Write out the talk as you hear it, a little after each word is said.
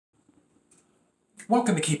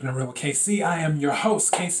Welcome to Keeping It Real with KC. I am your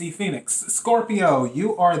host, KC Phoenix. Scorpio,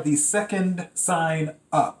 you are the second sign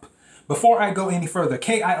up. Before I go any further,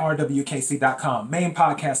 KIRWKC.com, main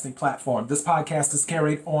podcasting platform. This podcast is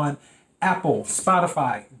carried on Apple,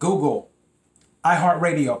 Spotify, Google,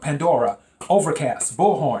 iHeartRadio, Pandora, Overcast,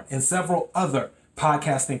 Bullhorn, and several other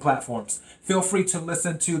podcasting platforms. Feel free to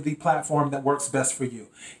listen to the platform that works best for you.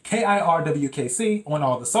 KIRWKC on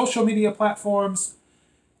all the social media platforms.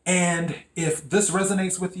 And if this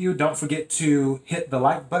resonates with you, don't forget to hit the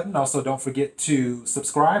like button. Also, don't forget to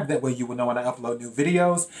subscribe. That way you will know when I upload new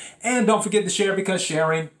videos. And don't forget to share because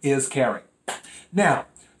sharing is caring. Now,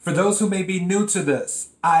 for those who may be new to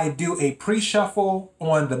this, I do a pre-shuffle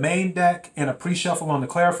on the main deck and a pre-shuffle on the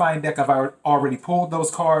clarifying deck. I've already pulled those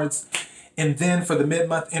cards. And then for the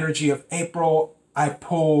mid-month energy of April, I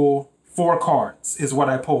pull 4 cards is what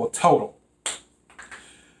I pull total.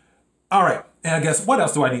 All right. And I guess, what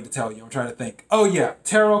else do I need to tell you? I'm trying to think. Oh, yeah.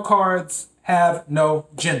 Tarot cards have no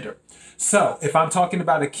gender. So if I'm talking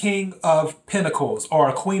about a King of Pentacles or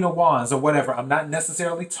a Queen of Wands or whatever, I'm not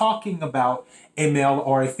necessarily talking about a male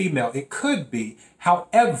or a female. It could be.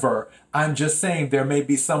 However, I'm just saying there may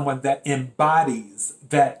be someone that embodies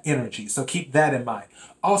that energy. So keep that in mind.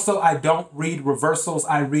 Also, I don't read reversals.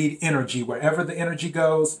 I read energy. Wherever the energy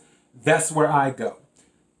goes, that's where I go.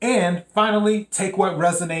 And finally, take what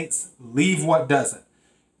resonates, leave what doesn't.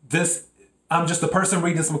 I'm just a person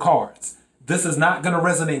reading some cards. This is not going to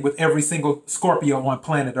resonate with every single Scorpio on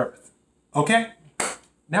planet Earth. Okay?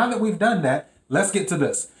 Now that we've done that, let's get to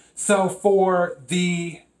this. So for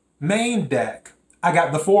the main deck, I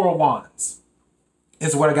got the 4 of Wands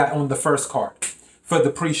is what I got on the first card for the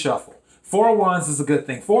pre-shuffle. 4 of Wands is a good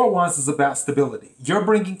thing. 4 of Wands is about stability. You're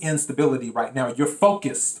bringing in stability right now. You're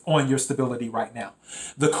focused on your stability right now.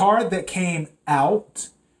 The card that came out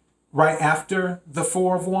right after the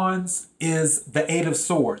 4 of Wands is the 8 of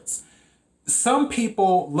Swords. Some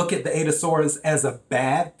people look at the 8 of Swords as a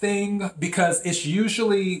bad thing because it's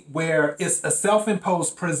usually where it's a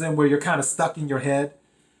self-imposed prison where you're kind of stuck in your head.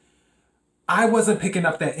 I wasn't picking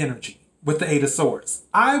up that energy with the 8 of Swords.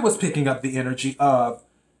 I was picking up the energy of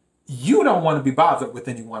you don't want to be bothered with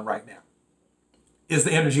anyone right now, is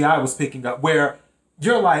the energy I was picking up, where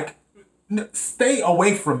you're like, stay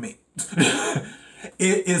away from me.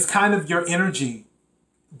 It is kind of your energy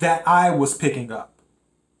that I was picking up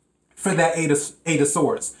for that eight of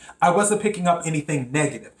Swords. I wasn't picking up anything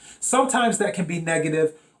negative. Sometimes that can be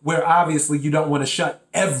negative where obviously you don't want to shut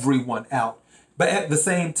everyone out. But at the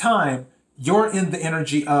same time, you're in the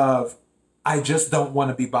energy of, I just don't want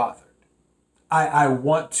to be bothered. I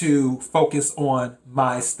want to focus on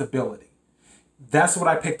my stability. That's what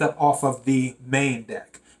I picked up off of the main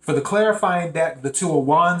deck. For the clarifying deck, the 2 of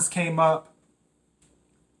Wands came up.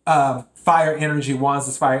 Fire energy, Wands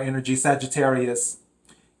is fire energy, Sagittarius,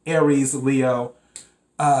 Aries, Leo.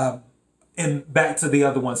 And back to the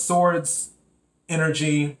other one, Swords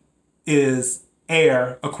energy is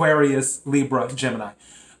air, Aquarius, Libra, Gemini.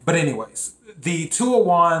 But anyways, the 2 of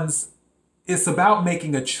Wands, it's about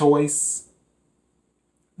making a choice.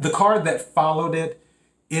 The card that followed it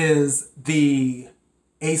is the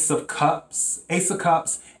Ace of Cups. Ace of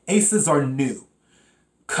Cups. Aces are new.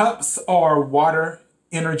 Cups are water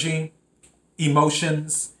energy,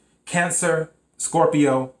 emotions, Cancer,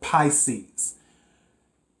 Scorpio, Pisces.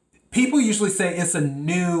 People usually say it's a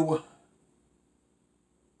new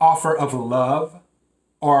offer of love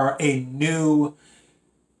or a new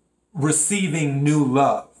receiving new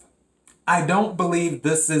love. I don't believe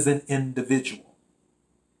this is an individual.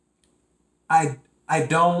 I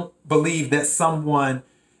don't believe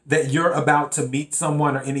that you're about to meet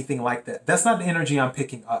someone or anything like that. That's not the energy I'm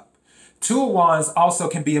picking up. 2 of Wands also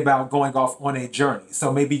can be about going off on a journey.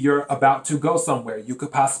 So maybe you're about to go somewhere. You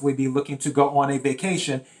could possibly be looking to go on a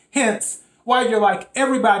vacation. Hence, why you're like,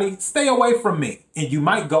 everybody stay away from me. And you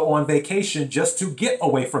might go on vacation just to get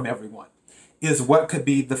away from everyone, is what could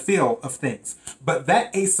be the feel of things. But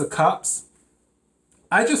that Ace of Cups,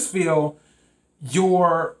 I just feel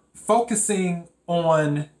you're focusing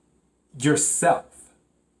on yourself.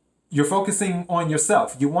 You're focusing on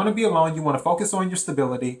yourself. You want to be alone. You want to focus on your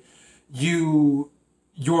stability. You're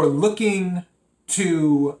looking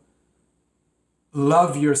to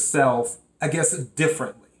love yourself, I guess,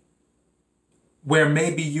 differently. Where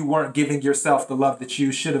maybe you weren't giving yourself the love that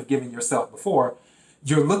you should have given yourself before.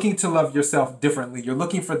 You're looking to love yourself differently. You're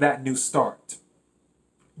looking for that new start.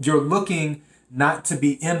 You're looking not to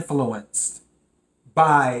be influenced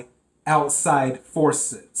by outside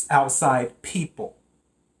forces, outside people,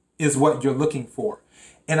 is what you're looking for.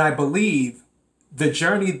 And I believe the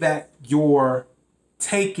journey that you're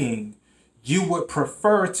taking, you would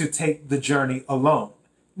prefer to take the journey alone.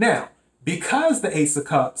 Now, because the Ace of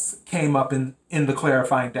Cups came up in the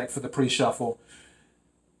clarifying deck for the pre-shuffle,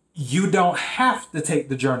 you don't have to take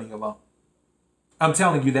the journey alone. I'm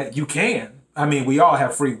telling you that you can. I mean, we all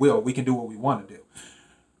have free will. We can do what we want to do.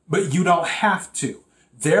 But you don't have to.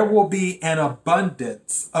 There will be an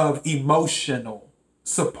abundance of emotional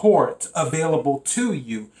support available to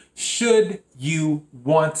you should you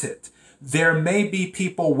want it. There may be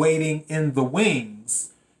people waiting in the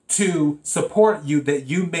wings to support you that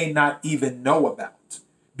you may not even know about.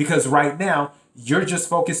 Because right now, you're just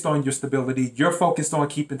focused on your stability. You're focused on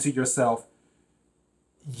keeping to yourself.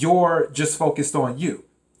 You're just focused on you,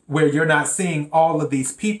 where you're not seeing all of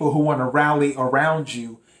these people who want to rally around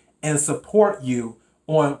you and support you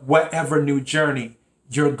on whatever new journey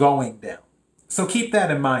you're going down. So keep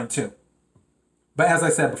that in mind too. But as I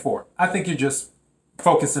said before, I think you're just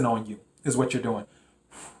focusing on you is what you're doing.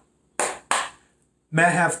 May I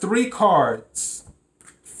have 3 cards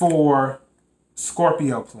for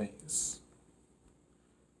Scorpio, please?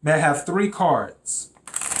 May I have 3 cards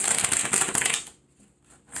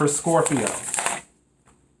for Scorpio?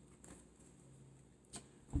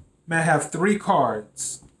 May I have 3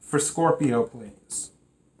 cards for Scorpio, please?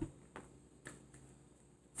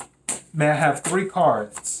 May I have 3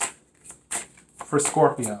 cards for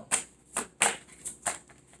Scorpio?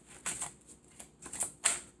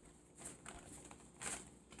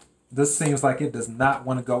 This seems like it does not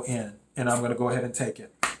want to go in, and I'm going to go ahead and take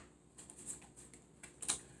it.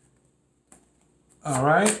 All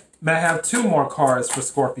right. May I have 2 more cards for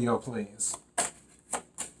Scorpio, please?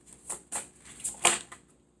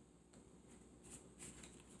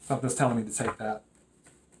 Something's telling me to take that.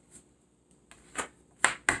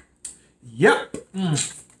 Yep.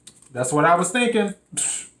 That's what I was thinking.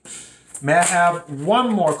 May I have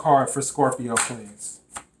 1 more card for Scorpio, please?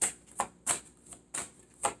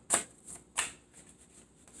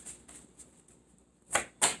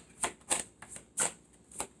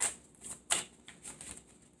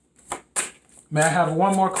 May I have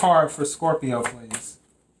 1 more card for Scorpio, please?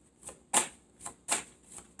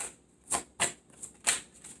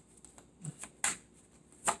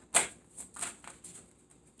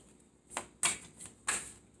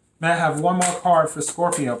 May I have 1 more card for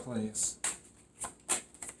Scorpio, please?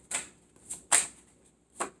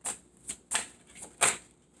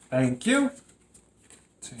 Thank you.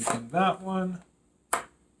 Taking that one.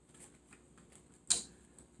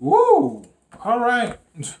 Woo! All right.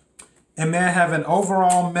 And may I have an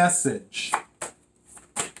overall message?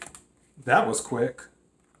 That was quick.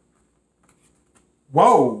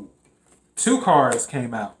 Whoa! 2 cards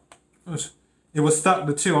came out. It was stuck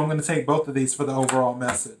to 2. I'm going to take both of these for the overall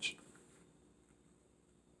message.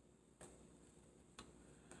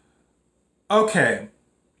 Okay.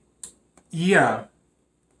 Yeah.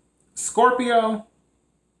 Scorpio.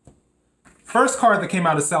 First card that came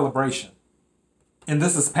out is Celebration. And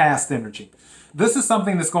this is past energy. This is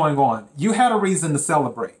something that's going on. You had a reason to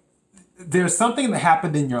celebrate. There's something that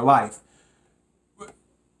happened in your life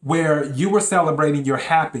where you were celebrating, you're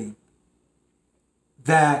happy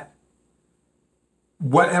that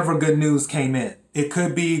whatever good news came in. It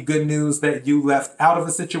could be good news that you left out of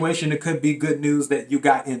a situation. It could be good news that you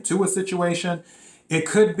got into a situation. It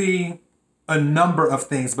could be a number of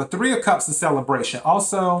things. But 3 of Cups is celebration.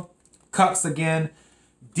 Also, Cups again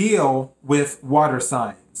deal with water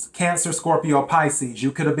signs. Cancer, Scorpio, Pisces.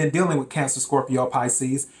 You could have been dealing with Cancer, Scorpio,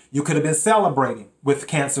 Pisces. You could have been celebrating with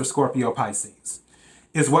Cancer, Scorpio, Pisces.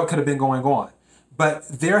 Is what could have been going on. But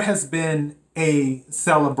there has been a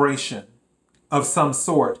celebration of some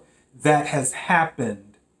sort that has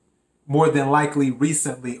happened more than likely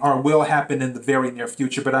recently or will happen in the very near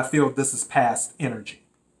future. But I feel this is past energy.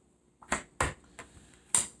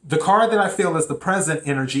 The card that I feel is the present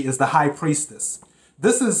energy is the High Priestess.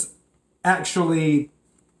 This is actually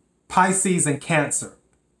Pisces and Cancer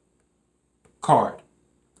card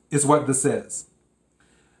is what this is.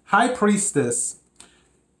 High Priestess,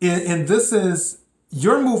 and this is,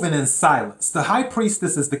 you're moving in silence. The High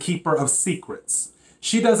Priestess is the keeper of secrets.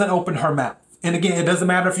 She doesn't open her mouth. And again, it doesn't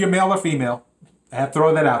matter if you're male or female. I have to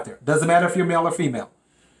throw that out there. It doesn't matter if you're male or female.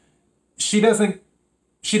 She doesn't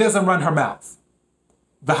run her mouth.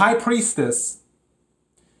 The High Priestess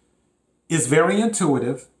is very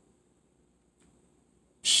intuitive.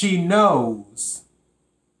 She knows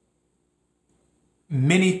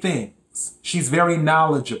many things. She's very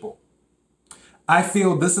knowledgeable. I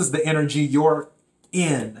feel this is the energy you're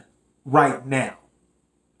in right now.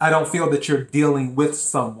 I don't feel that you're dealing with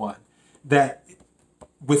someone that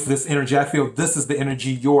with this energy. I feel this is the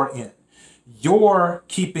energy you're in. You're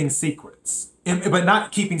keeping secrets. But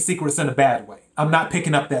not keeping secrets in a bad way. I'm not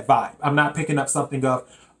picking up that vibe. I'm not picking up something of,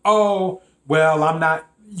 oh, well, I'm not,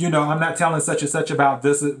 I'm not telling such and such about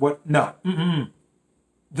this. What? No.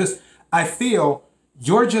 I feel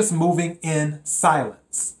you're just moving in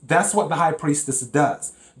silence. That's what the high priestess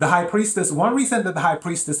does. The high priestess, one reason that the high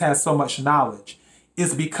priestess has so much knowledge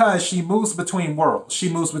is because she moves between worlds. She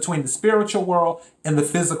moves between the spiritual world and the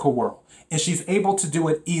physical world. And she's able to do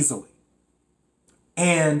it easily.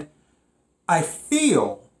 And I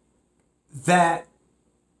feel that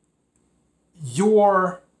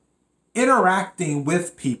you're interacting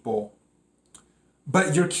with people,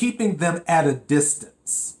 but you're keeping them at a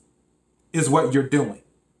distance, is what you're doing.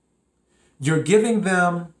 You're giving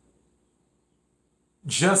them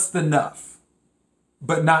just enough,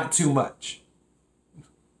 but not too much,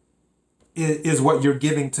 is what you're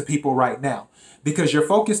giving to people right now. Because you're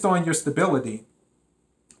focused on your stability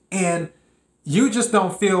and you just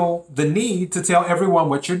don't feel the need to tell everyone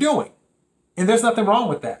what you're doing. And there's nothing wrong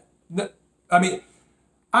with that. I mean,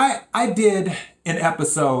 I did an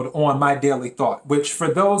episode on my daily thought, which for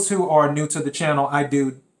those who are new to the channel, I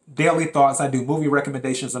do daily thoughts. I do movie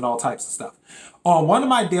recommendations and all types of stuff. On one of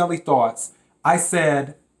my daily thoughts, I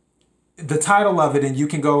said the title of it, and you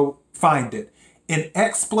can go find it. An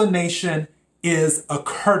explanation is a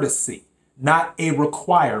courtesy, not a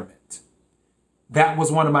requirement. That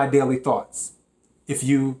was one of my daily thoughts. If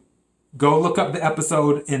you go look up the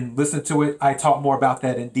episode and listen to it, I talk more about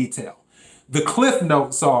that in detail. The cliff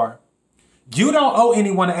notes are, you don't owe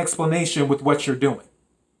anyone an explanation with what you're doing.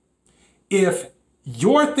 If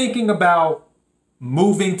you're thinking about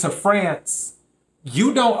moving to France,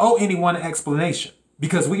 you don't owe anyone an explanation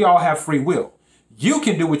because we all have free will. You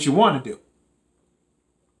can do what you want to do.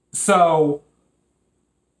 So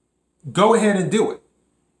go ahead and do it.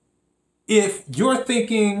 If you're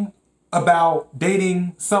thinking about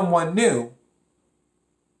dating someone new,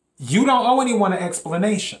 you don't owe anyone an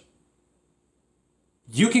explanation.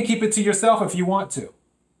 You can keep it to yourself if you want to.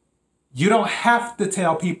 You don't have to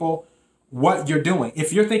tell people what you're doing.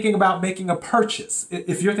 If you're thinking about making a purchase,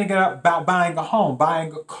 if you're thinking about buying a home,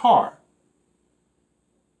 buying a car,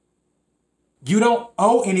 you don't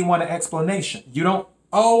owe anyone an explanation. You don't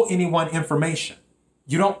owe anyone information.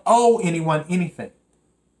 You don't owe anyone anything.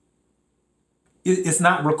 It's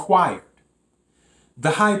not required.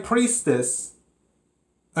 The high priestess,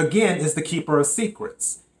 again, is the keeper of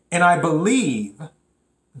secrets. And I believe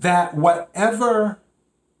that whatever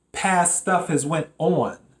past stuff has went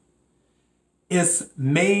on is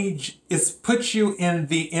put you in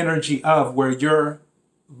the energy of where you're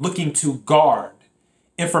looking to guard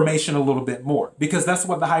information a little bit more, because that's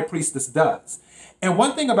what the high priestess does. And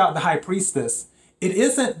one thing about the high priestess, it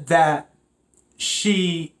isn't that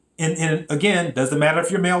she, and again, doesn't matter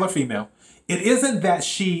if you're male or female, it isn't that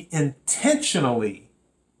she intentionally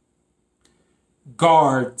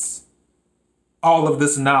guards all of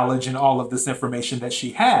this knowledge and all of this information that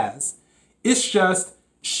she has. It's just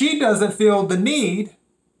she doesn't feel the need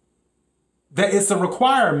that it's a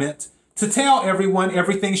requirement to tell everyone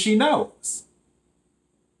everything she knows.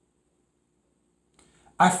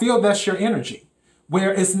 I feel that's your energy,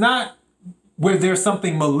 where it's not where there's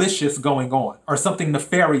something malicious going on or something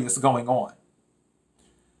nefarious going on.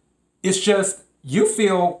 It's just you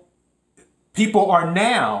feel people are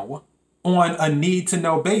now on a need to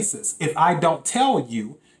know basis. If I don't tell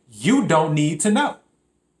you, you don't need to know.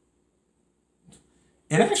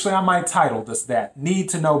 And actually, I might title this that, need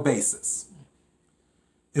to know basis,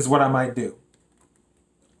 is what I might do.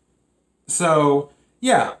 So,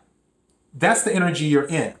 yeah, that's the energy you're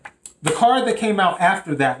in. The card that came out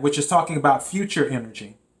after that, which is talking about future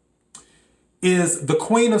energy, is the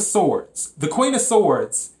Queen of Swords. The Queen of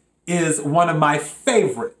Swords is one of my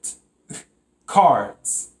favorite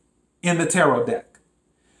cards in the tarot deck.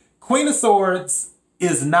 Queen of Swords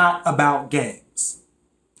is not about games.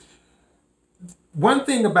 One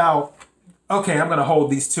thing about, okay, I'm going to hold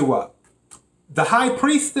these two up. The High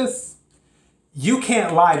Priestess, you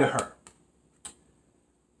can't lie to her.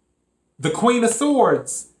 The Queen of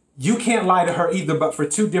Swords, you can't lie to her either, but for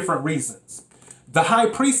two different reasons. The High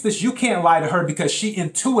Priestess, you can't lie to her because she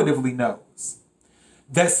intuitively knows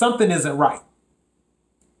that something isn't right.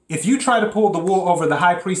 If you try to pull the wool over the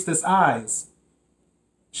High Priestess' eyes,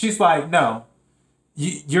 she's like, no,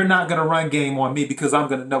 you're not going to run game on me because I'm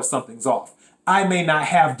going to know something's off. I may not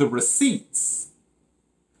have the receipts,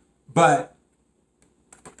 but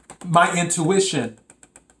my intuition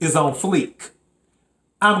is on fleek.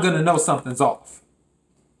 I'm going to know something's off.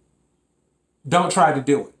 Don't try to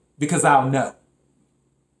do it because I'll know.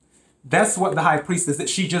 That's what the High Priestess is.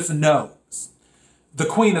 She just knows. The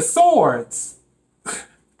Queen of Swords,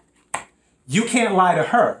 You can't lie to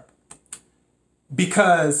her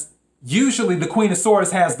because usually the Queen of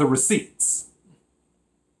Swords has the receipts.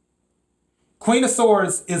 Queen of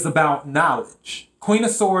Swords is about knowledge. Queen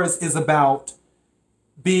of Swords is about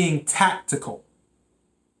being tactical.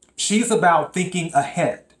 She's about thinking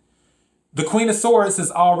ahead. The Queen of Swords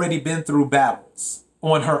has already been through battles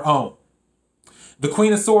on her own. The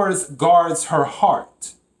Queen of Swords guards her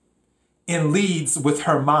heart and leads with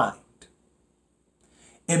her mind.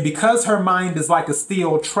 And because her mind is like a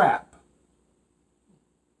steel trap,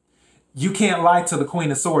 you can't lie to the Queen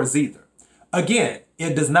of Swords either. Again,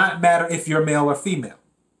 it does not matter if you're male or female.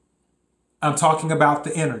 I'm talking about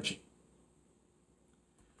the energy.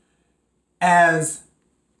 As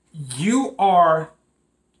you are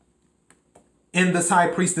in this High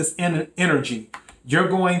Priestess energy, you're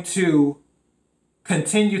going to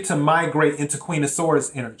continue to migrate into Queen of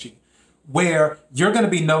Swords energy, where you're going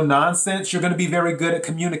to be no nonsense. You're going to be very good at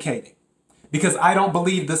communicating. Because I don't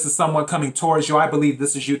believe this is someone coming towards you. I believe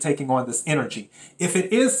this is you taking on this energy. If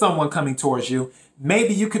it is someone coming towards you,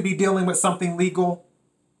 maybe you could be dealing with something legal,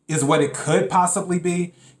 is what it could possibly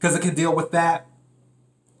be, because it can deal with that.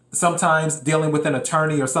 Sometimes dealing with an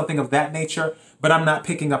attorney or something of that nature, but I'm not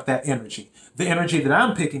picking up that energy. The energy that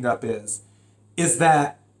I'm picking up is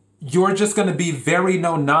that you're just going to be very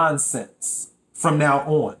no nonsense from now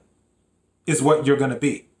on, is what you're going to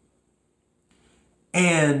be.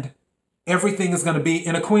 And everything is going to be,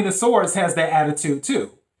 and a Queen of Swords has that attitude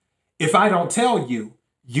too. If I don't tell you,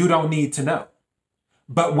 you don't need to know.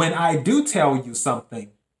 But when I do tell you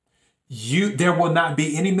something, there will not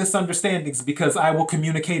be any misunderstandings because I will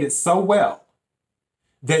communicate it so well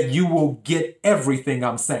that you will get everything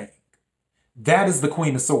I'm saying. That is the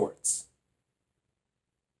Queen of Swords.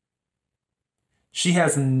 She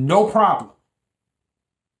has no problem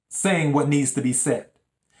saying what needs to be said.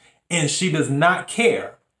 And she does not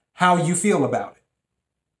care how you feel about it.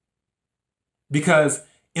 Because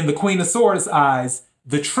in the Queen of Swords' eyes,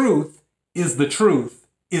 the truth is the truth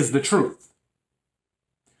is the truth.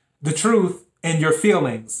 The truth and your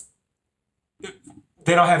feelings,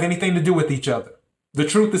 they don't have anything to do with each other. The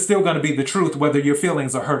truth is still going to be the truth, whether your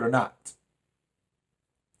feelings are hurt or not.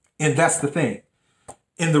 And that's the thing.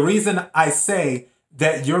 And the reason I say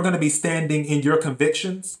that you're going to be standing in your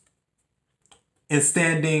convictions and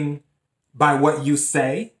standing by what you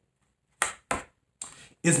say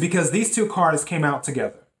is because these two cards came out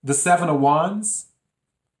together. The Seven of Wands,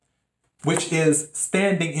 which is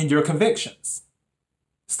standing in your convictions,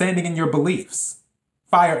 standing in your beliefs,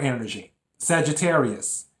 fire energy,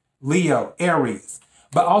 Sagittarius, Leo, Aries,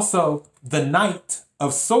 but also the Knight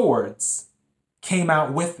of Swords came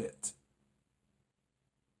out with it.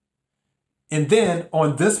 And then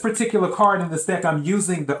on this particular card in this deck, I'm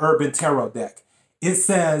using the Urban Tarot deck. It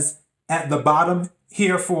says at the bottom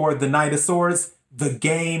here for the Knight of Swords, the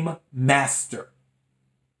Game Master.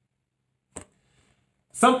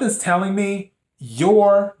 Something's telling me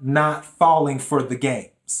you're not falling for the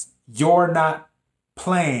games. You're not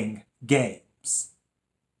playing games.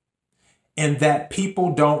 And that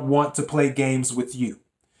people don't want to play games with you.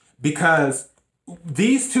 Because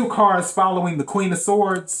these two cards following the Queen of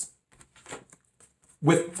Swords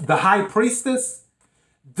with the High Priestess,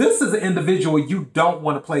 this is an individual you don't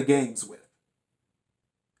want to play games with.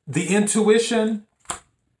 The intuition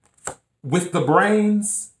with the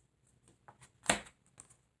brains,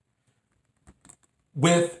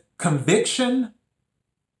 with conviction,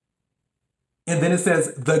 and then it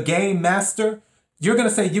says the Game Master. You're going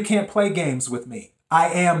to say, you can't play games with me. I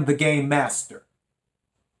am the Game Master.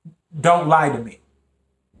 Don't lie to me.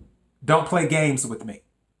 Don't play games with me.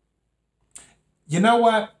 You know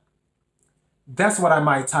what? That's what I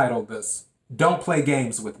might title this. Don't play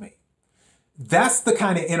games with me. That's the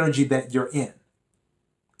kind of energy that you're in,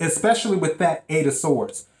 especially with that Eight of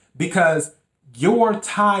Swords, because you're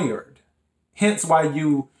tired. Hence why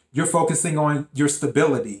you're focusing on your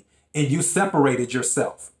stability and you separated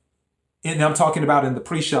yourself. And I'm talking about in the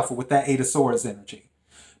pre-shuffle with that Eight of Swords energy,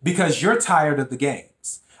 because you're tired of the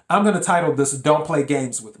games. I'm going to title this, Don't Play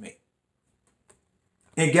Games with Me.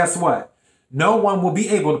 And guess what? No one will be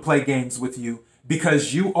able to play games with you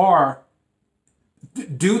because you are,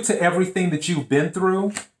 due to everything that you've been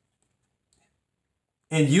through,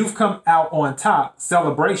 and you've come out on top,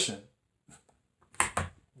 celebration,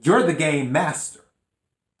 you're the Game Master.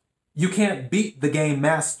 You can't beat the Game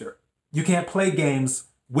Master. You can't play games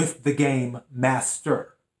with the Game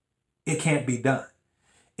Master. It can't be done.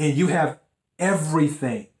 And you have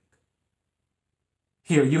everything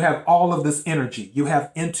here. You have all of this energy. You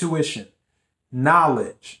have intuition,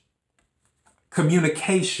 knowledge,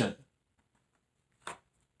 communication,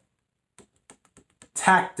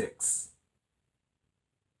 tactics,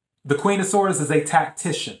 The Queen of Swords is a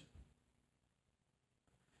tactician.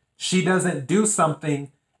 She doesn't do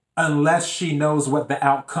something unless she knows what the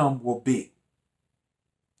outcome will be.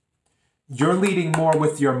 You're leading more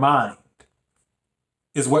with your mind,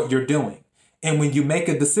 is what you're doing. And when you make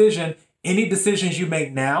a decision, any decisions you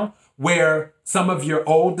make now, where some of your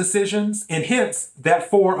old decisions, and hence that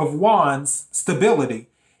Four of Wands stability,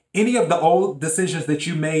 any of the old decisions that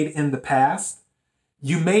you made in the past,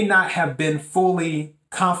 you may not have been fully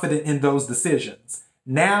confident in those decisions.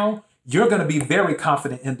 Now, you're going to be very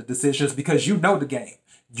confident in the decisions because you know the game.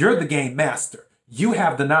 You're the game master. You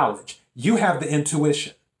have the knowledge. You have the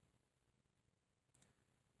intuition.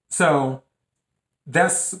 So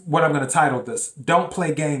that's what I'm going to title this. Don't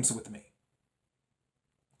play games with me,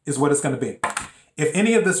 is what it's going to be. If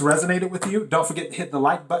any of this resonated with you, don't forget to hit the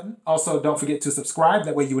like button. Also, don't forget to subscribe.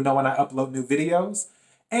 That way you will know when I upload new videos.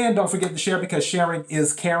 And don't forget to share because sharing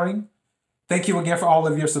is caring. Thank you again for all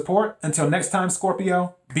of your support. Until next time,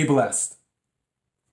 Scorpio, be blessed.